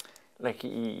 Like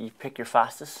you pick your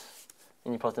fastest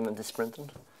and you put them into sprinting,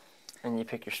 and you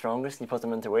pick your strongest and you put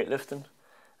them into weightlifting,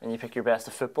 and you pick your best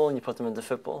at football and you put them into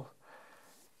football.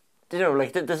 You know,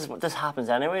 like this happens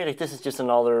anyway. Like this is just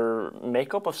another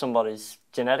makeup of somebody's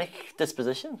genetic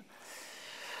disposition.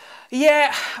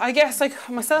 Yeah, I guess like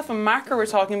myself and Macca were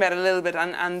talking about it a little bit,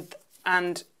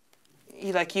 and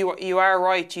you are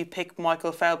right. You pick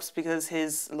Michael Phelps because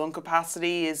his lung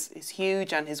capacity is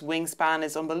huge and his wingspan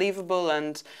is unbelievable,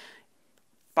 and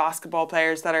basketball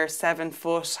players that are 7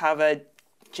 foot have a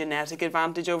genetic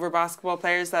advantage over basketball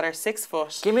players that are 6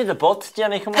 foot. Give me the butt,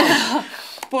 Jenny, come on.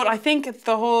 But I think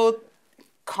the whole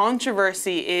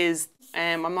controversy is,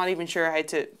 I'm not even sure how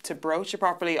to broach it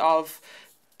properly, of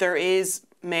there is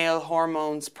male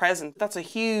hormones present. That's a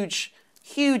huge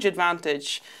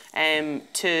advantage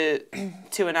to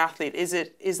an athlete.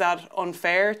 Is that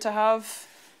unfair to have?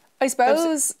 I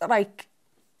suppose, like,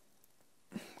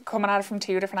 coming at it from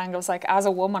two different angles, like as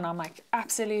a woman, I'm like,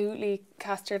 absolutely,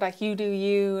 Caster, like you do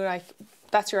you, like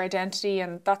that's your identity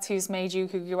and that's who's made you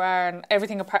who you are, and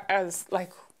everything apart as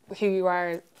like who you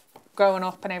are growing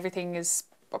up and everything is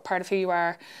a part of who you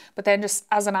are. But then just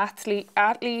as an athlete,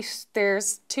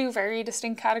 there's two very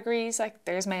distinct categories. Like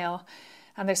there's male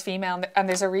and there's female, and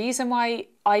there's a reason why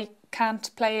I can't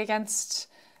play against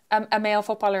a male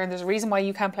footballer, and there's a reason why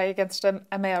you can't play against a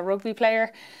male rugby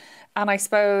player. And I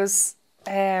suppose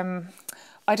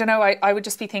I don't know, I would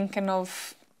just be thinking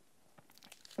of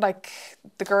like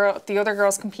the other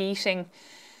girls competing.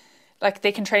 Like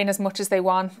they can train as much as they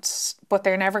want, but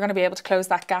they're never going to be able to close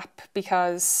that gap,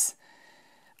 because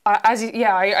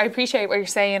I appreciate what you're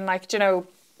saying. Like, you know,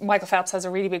 Michael Phelps has a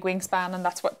really big wingspan, and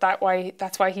that's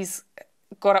why he's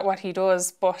good at what he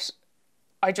does. But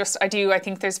I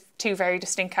think there's two very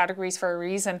distinct categories for a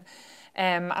reason,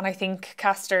 and I think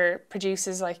Caster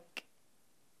produces like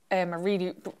a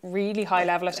really, really high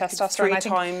level of testosterone. I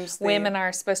think women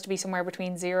are supposed to be somewhere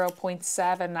between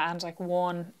 0.7 and like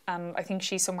 1, and I think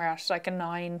she's somewhere at like a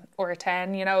 9 or a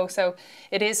 10, you know, so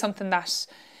it is something that,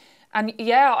 and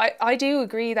yeah, I do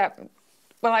agree that,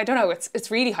 well, I don't know,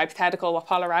 it's really hypothetical what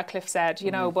Paula Radcliffe said,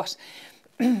 you know, but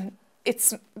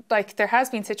it's like there has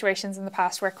been situations in the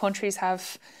past where countries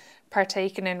have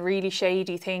partaken in really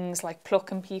shady things like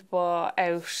plucking people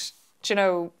out, you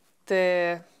know,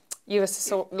 the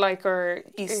US, like, or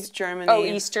East Germany. Oh,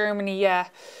 East Germany, yeah.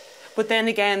 But then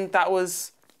again, that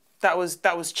was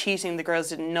cheating. The girls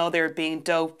didn't know they were being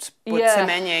doped. But yeah.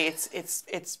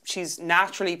 Semenya, she's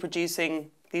naturally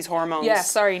producing these hormones. Yeah,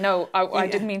 sorry, no, I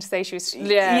didn't mean to say she was.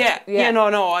 I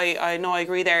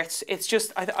agree there. It's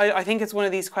just I think it's one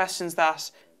of these questions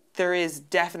that there is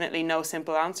definitely no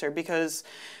simple answer, because,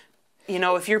 you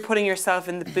know, if you're putting yourself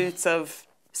in the boots of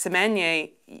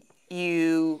Semenya,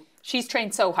 she's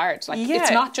trained so hard. Like,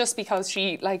 it's not just because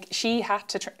she had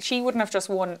to. She wouldn't have just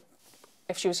won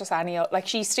if she was just any. Like,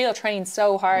 she still trained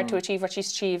so hard to achieve what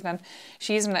she's achieved, and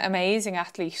she's an amazing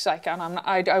athlete. Like, and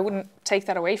I wouldn't take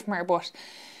that away from her. But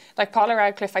like Paula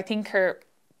Radcliffe, I think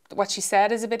what she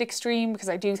said is a bit extreme, because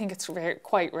I do think it's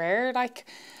quite rare. Like,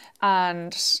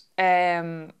 and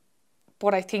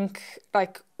but I think,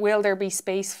 like, will there be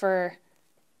space for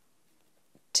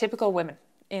typical women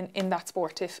in that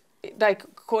sport? If like,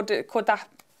 could that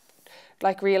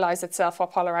like realise itself,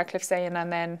 what Paula Radcliffe's saying,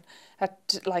 and then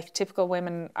that like typical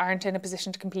women aren't in a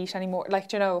position to compete anymore?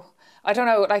 Like, you know, I don't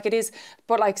know, like it is,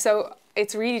 but like, so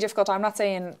it's really difficult. I'm not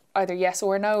saying either yes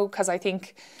or no, because I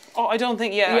think. Oh, I don't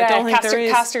think. Yeah, I don't think there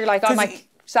is. Caster, like, I'm like,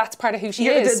 that's part of who she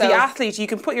is. The athlete, you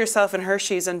can put yourself in her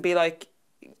shoes and be like,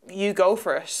 you go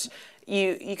for it.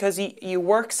 Because you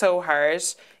work so hard.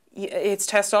 It's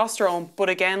testosterone, but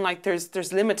again, like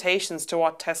there's limitations to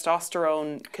what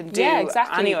testosterone can do. Yeah,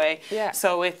 exactly. Anyway, yeah.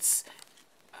 So it's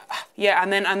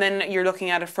and then you're looking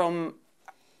at it from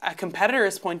a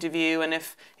competitor's point of view, and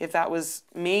if that was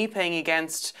me playing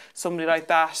against somebody like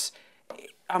that,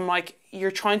 I'm like,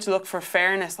 you're trying to look for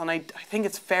fairness, and I think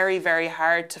it's very, very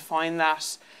hard to find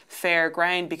that fair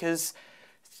ground, because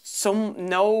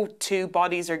no two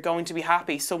bodies are going to be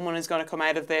happy. Someone is going to come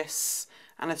out of this,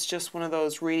 and it's just one of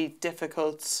those really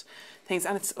difficult things.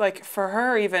 And it's like, for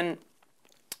her even,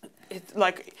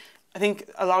 like, I think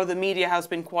a lot of the media has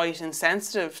been quite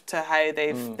insensitive to how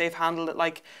they've handled it.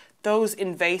 Like, those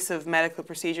invasive medical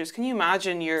procedures. Can you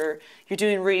imagine you're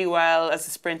doing really well as a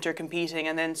sprinter competing,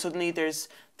 and then suddenly there's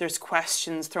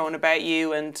questions thrown about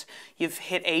you, and you've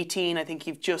hit 18. I think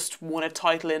you've just won a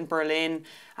title in Berlin,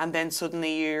 and then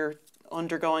suddenly you're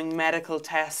undergoing medical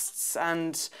tests,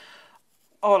 and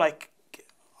I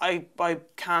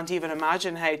can't even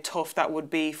imagine how tough that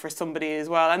would be for somebody as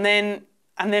well. And then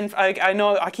I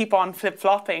know I keep on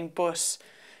flip-flopping, but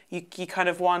you kind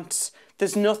of want.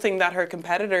 There's nothing that her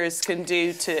competitors can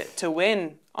do to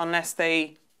win unless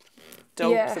they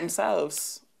dope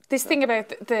themselves. This thing about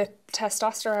the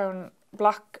testosterone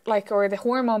block, like, or the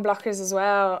hormone blockers as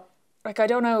well, like, I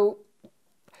don't know,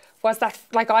 was that,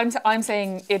 like, I'm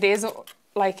saying it is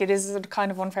a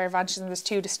kind of unfair advantage, and there's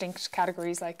two distinct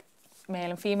categories, like male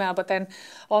and female, but then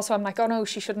also I'm like, oh no,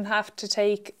 she shouldn't have to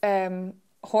take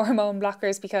hormone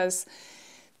blockers, because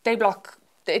they block.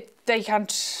 They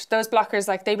can't, those blockers,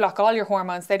 like, they block all your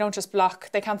hormones. They don't just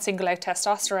block, they can't single out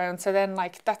testosterone. So then,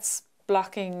 like, that's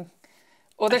blocking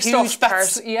other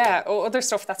stuff other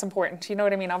stuff that's important. You know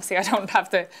what I mean? Obviously, I don't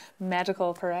have the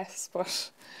medical press,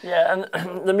 but... Yeah,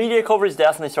 and the media coverage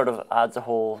definitely sort of adds a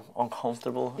whole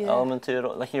uncomfortable element to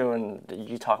it. Like, you know, when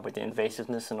you talk about the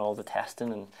invasiveness and all the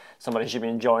testing, and somebody should be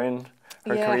enjoying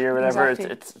her career or whatever,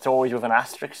 exactly. It's always with an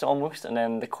asterisk almost. And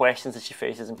then the questions that she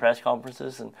faces in press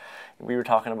conferences, and we were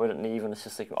talking about it, Niamh, and it's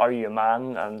just like, are you a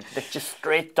man? And like, just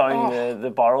straight down the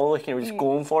barrel, like, you know, just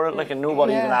going for it, like, and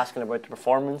nobody even asking about the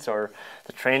performance or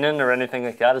the training or anything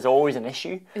like that. Is always an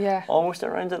issue almost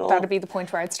around it all. That'd be the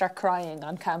point where I'd start crying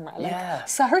on camera, like,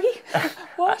 sorry?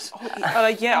 What?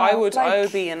 I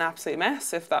would be an absolute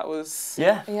mess if that was...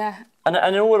 Yeah. And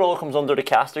I know it all comes under the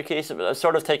Castor case, but I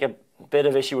sort of take a bit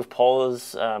of issue with Paula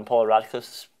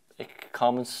Radcliffe's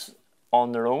comments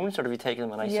on their own, sort of you taking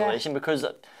them in isolation, because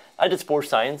I did sports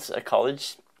science at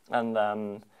college, and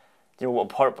you know,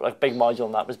 a big module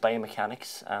in that was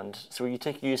biomechanics, and so you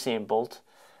take Usain Bolt,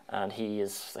 and he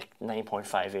is like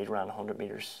 9.58 around 100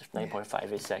 meters,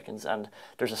 9.58 seconds, and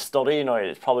there's a study, you know,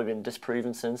 it's probably been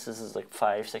disproven since, this is like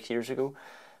 5-6 years ago,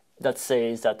 that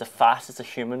says that the fastest a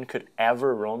human could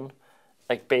ever run,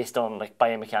 like based on like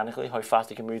biomechanically how fast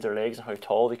they can move their legs and how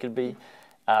tall they could be,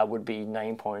 would be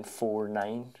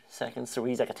 9.49 seconds. So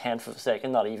he's like a tenth of a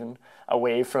second, not even,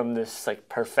 away from this like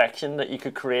perfection that you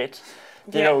could create.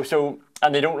 You know, so,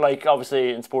 and they don't like,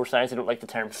 obviously in sports science, they don't like the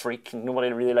term freak.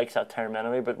 Nobody really likes that term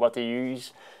anyway, but what they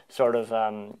use sort of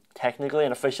technically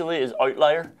and officially is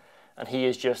outlier. And he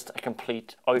is just a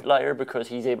complete outlier because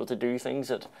he's able to do things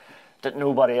that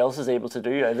nobody else is able to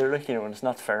do either, like, you know, and it's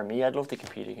not fair. Me, I'd love to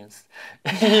compete against.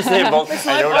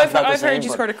 I've heard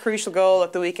you scored a crucial goal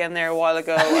at the weekend there a while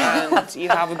ago, and you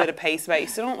have a bit of pace about you,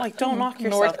 so don't knock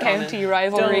yourself. North County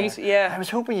rivalry. I was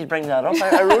hoping you'd bring that up.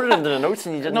 I wrote it into the notes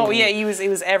and you didn't. No, it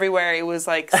was everywhere. It was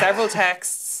like several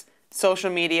texts, social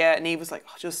media, and he was like,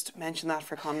 just mention that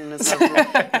for Conan as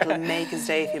well. It'll make his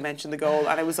day if you mention the goal.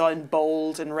 And it was in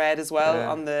bold and red as well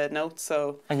on the notes.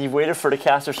 So. And you've waited for the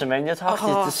Castor Semenya talk. You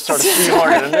just sort of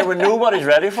shoehorned it in there when nobody's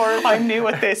ready for it. I'm new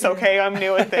at this, okay? I'm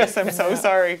new at this. I'm so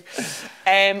sorry.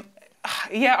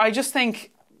 I just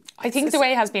think... I think the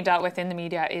way it has been dealt with in the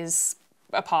media is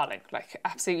appalling, like,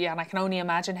 absolutely, and I can only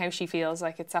imagine how she feels.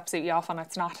 Like, it's absolutely awful, and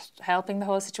it's not helping the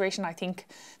whole situation. I think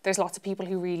there's lots of people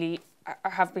who really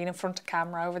have been in front of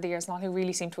camera over the years and all who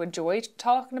really seem to enjoy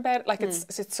talking about it. Like, it's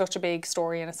such a big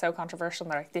story and it's so controversial,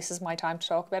 and they're like, this is my time to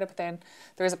talk about it, but then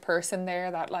there's a person there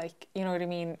that, like, you know what I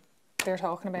mean, they're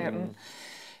talking about and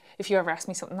if you ever asked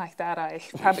me something like that, I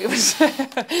probably would.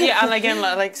 And again,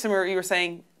 like Simmer, you were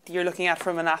saying, you're looking at it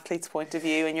from an athlete's point of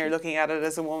view and you're looking at it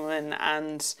as a woman,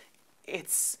 and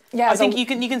it's I think you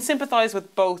can sympathise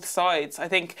with both sides. I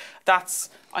think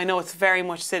I know it's very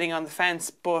much sitting on the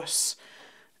fence, but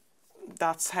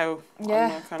that's how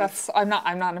I'm not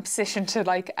in a position to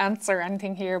like answer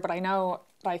anything here, but I know,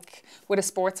 like, with a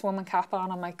sportswoman cap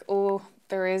on, I'm like, oh,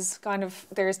 there is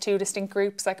two distinct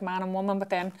groups, like man and woman, but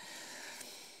then,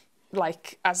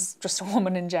 like, as just a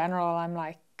woman in general, I'm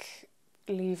like,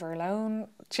 leave her alone,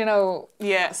 do you know?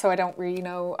 So I don't really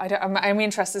know. I'm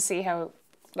interested to see how,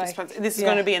 like, this is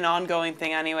going to be an ongoing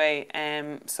thing anyway,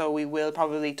 so we will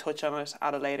probably touch on it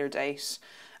at a later date.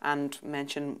 and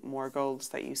mention more goals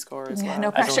that you score as Yeah, well.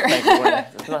 no I don't pressure.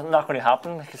 think it's not going to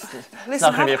happen. It's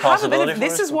not going to be a possibility.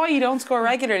 This is why you don't score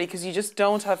regularly, because you just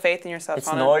don't have faith in yourself. It's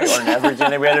now or never,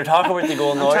 Jenny. We either talk about the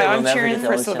goal now or we'll I'm never cheering get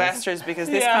for the Sylvester's, because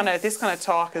this kind of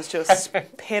talk is just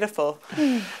pitiful.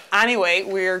 Anyway,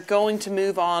 we're going to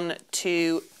move on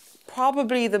to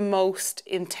probably the most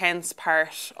intense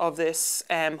part of this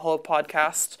whole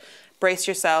podcast. Brace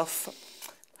yourself.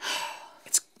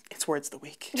 It's words of the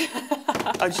week.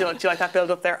 Oh, do you like that build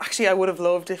up there? Actually, I would have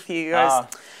loved if you guys.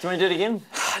 Do you want to do it again?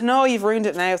 No, you've ruined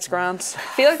it now. It's grand. I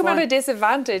feel like I'm at a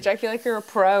disadvantage. I feel like you're a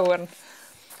pro, and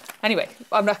anyway,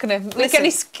 I'm not going to make any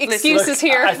excuses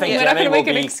here. I think I'm not going to make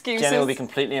any excuses. Jenny will be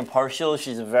completely impartial.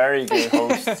 She's a very good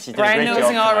host. She did a great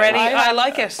nosing job already. tonight. I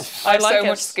like it. I like so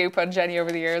much scoop on Jenny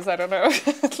over the years. I don't know.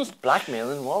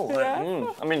 Blackmailing. Whoa.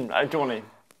 Yeah. I mean, I don't want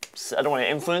to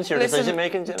influence your decision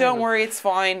making. Don't worry, it's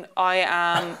fine. I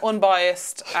am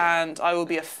unbiased, and I will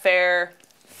be a fair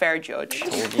judge.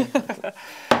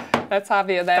 Let's have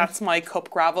you then. That's my cup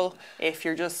gravel. If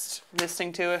you're just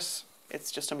listening to it,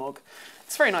 it's just a mug.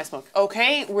 It's a very nice mug.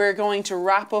 Okay, we're going to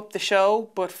wrap up the show,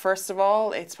 but first of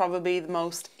all, it's probably the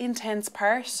most intense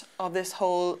part of this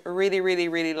whole really, really,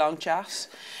 really long chat.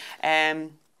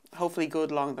 Hopefully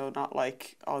good long though, not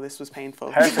like, oh, this was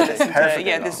painful. Perfect.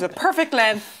 This is a perfect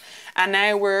length. And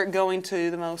now we're going to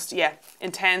the most,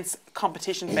 intense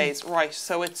competition phase. Right,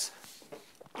 so it's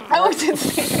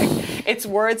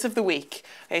words of the week.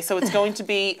 Okay, so it's going to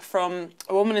be from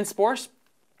a woman in sport.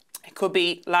 It could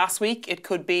be last week. It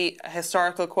could be a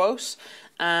historical quote.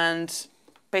 And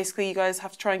basically you guys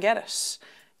have to try and get it.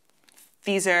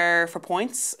 These are for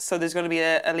points. So there's going to be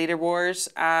a leaderboard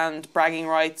and bragging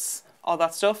rights, all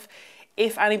that stuff.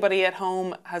 If anybody at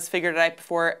home has figured it out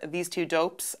before these two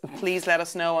dopes, please let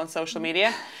us know on social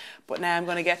media. But now I'm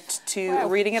going to get to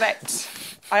reading it out.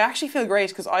 I actually feel great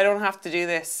because I don't have to do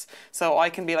this. So I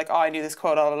can be like, oh, I knew this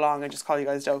quote all along and just call you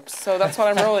guys dopes. So that's what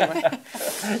I'm rolling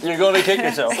with. You're going to kick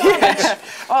yourself.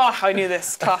 Oh, I knew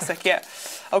this. Classic, yeah.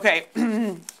 Okay,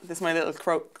 this is my little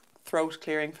throat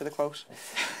clearing for the quote.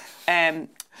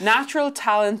 Natural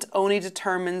talent only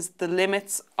determines the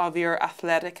limits of your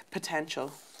athletic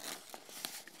potential.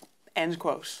 End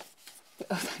quote.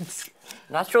 Oh, thanks.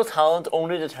 Natural talent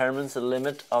only determines the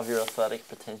limit of your athletic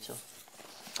potential.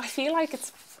 I feel like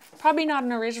it's probably not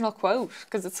an original quote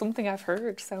because it's something I've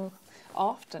heard so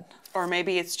often. Or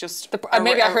maybe it's just...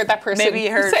 maybe I heard that person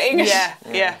saying it.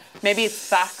 Yeah. Maybe it's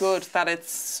that good that it's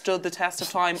stood the test of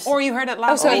time. Or you heard it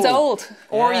last week. week. Oh, so it's old.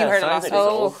 Or you heard it last week.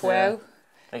 Oh, wow.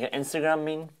 Like an Instagram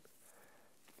meme.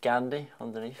 Gandhi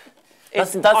underneath.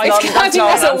 That's not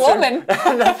as a woman.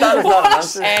 That's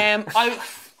not an answer.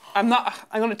 I'm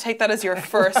going to take that as your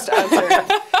first answer.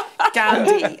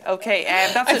 Gandhi. Okay.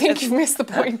 I think you've missed the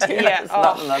point here. Yeah.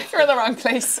 You're in the wrong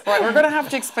place. Right. We're going to have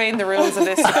to explain the rules of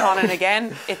this to Conan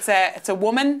again. It's a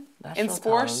woman in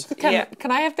sport.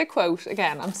 Can I have the quote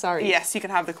again? I'm sorry. Yes, you can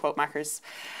have the quote, Mackers.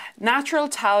 Natural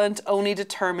talent only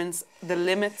determines the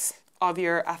limits of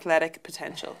your athletic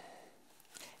potential.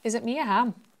 Is it Mia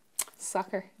Hamm?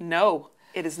 Soccer. No,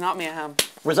 it is not Mia Hamm.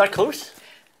 Was that close?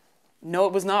 No,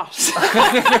 it was not.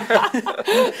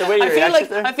 The way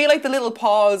I feel like the little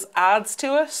pause adds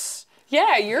to it.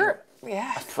 Yeah, you're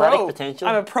athletic potential.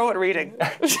 I'm a pro at reading.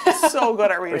 So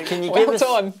good at reading. Can you well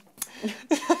done.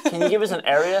 Can you give us an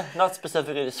area, not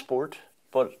specifically the sport,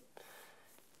 but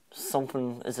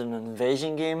something? Is it an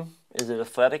invasion game? Is it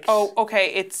athletics? Oh,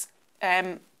 okay. It's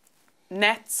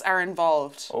nets are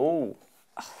involved. Oh.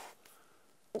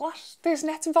 What? There's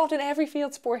nets involved in every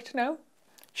field sport, no?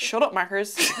 Shut up,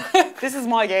 Markers. This is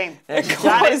my game.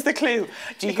 That is the clue.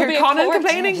 Do you hear Conan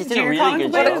complaining? She's doing a really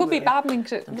good Well, job. it could be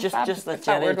badminton. Just let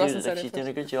Jenny do it. She's doing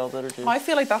a good job. Let her do it. I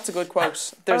feel like that's a good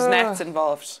quote. There's nets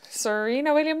involved.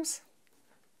 Serena Williams?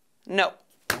 No.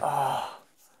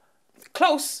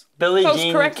 Close. Billie Close,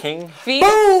 Jean correct. King.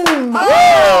 Boom!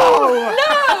 Oh!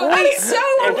 No, that's so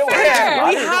unfair.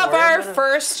 We have our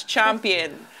first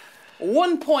champion.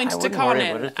 1 point to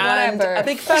Conan and a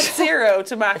big fat 0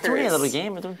 to Mackers. It's only a little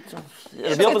game. It'll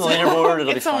be up on the leaderboard. It'll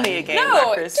it's be fine. only a game.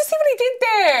 No, Mackers. just see what he did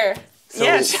there. So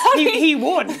yes, he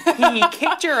won. He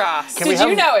kicked your ass. Did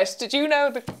you know it? Did you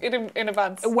know it in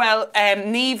advance? Well,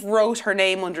 Niamh wrote her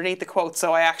name underneath the quote,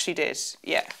 so I actually did.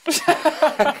 Yeah.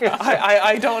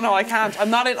 I don't know. I can't. I'm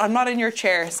not in your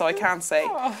chair, so I can't say.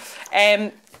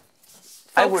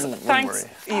 I wouldn't worry.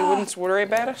 You wouldn't worry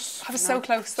about it? I was so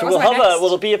close. So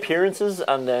will it be appearances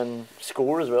and then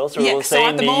score as well? So we'll say so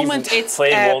at the moment it's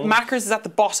Mackers is at the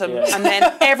bottom and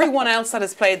then everyone else that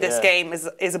has played this game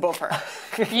is above her.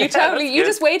 You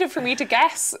just waited for me to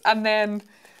guess and then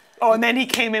Oh, and then he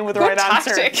came in with the Good right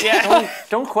answer. tactic. Yeah.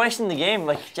 Don't question the game.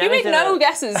 Like You Jenna make did no a-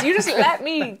 guesses. You just let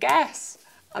me guess.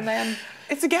 And then...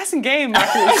 It's a guessing game,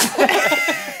 Marcus.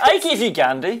 I gave you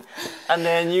Gandhi, and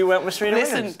then you went with Serena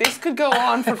Listen, Williams. this could go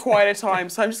on for quite a time,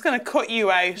 so I'm just going to cut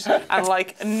you out and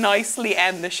like nicely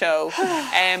end the show.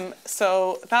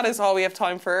 So that is all we have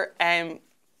time for.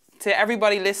 To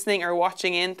everybody listening or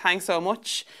watching in, thanks so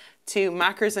much. To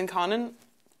Mackers and Conan,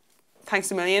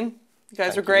 thanks a million. You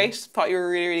guys were great. Thought you were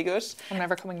really, really good. I'm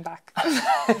never coming back.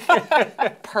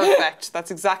 Perfect.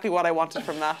 That's exactly what I wanted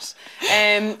from that.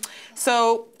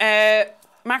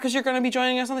 Mackers, you're going to be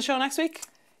joining us on the show next week?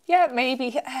 Yeah, maybe.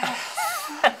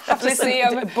 Have to see.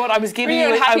 But I was giving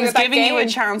you a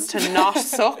chance to not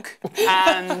suck,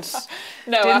 and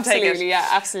no, didn't take it. absolutely, yeah,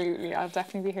 absolutely. I'll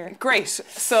definitely be here. Great.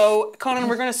 So, Conan,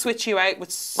 we're going to switch you out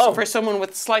for someone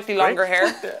with slightly longer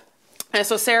hair.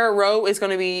 So Sarah Rowe is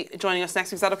going to be joining us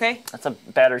next week. Is that okay? That's a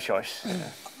better choice.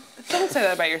 Don't say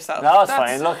that about yourself. No, it's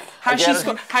fine. Look,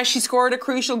 has she scored a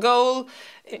crucial goal?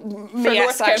 Yes,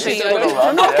 North actually.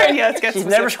 County. North County, yeah, let's get She's specific.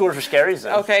 never scored for Scaries,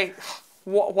 though. Okay.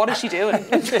 What is she doing?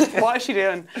 What is she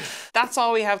doing? That's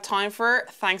all we have time for.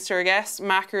 Thanks to our guests,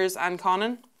 Mackers and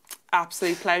Conan.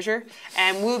 Absolute pleasure.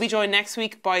 And we'll be joined next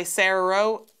week by Sarah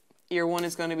Rowe. Year 1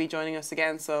 is going to be joining us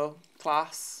again, so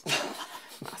class.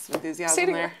 Massive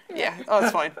enthusiasm there. Yeah, oh,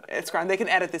 it's fine. It's grand. They can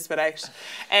edit this bit out.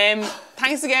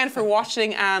 Thanks again for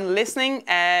watching and listening.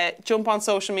 Jump on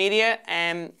social media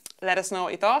and let us know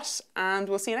what you thought, and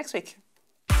we'll see you next week.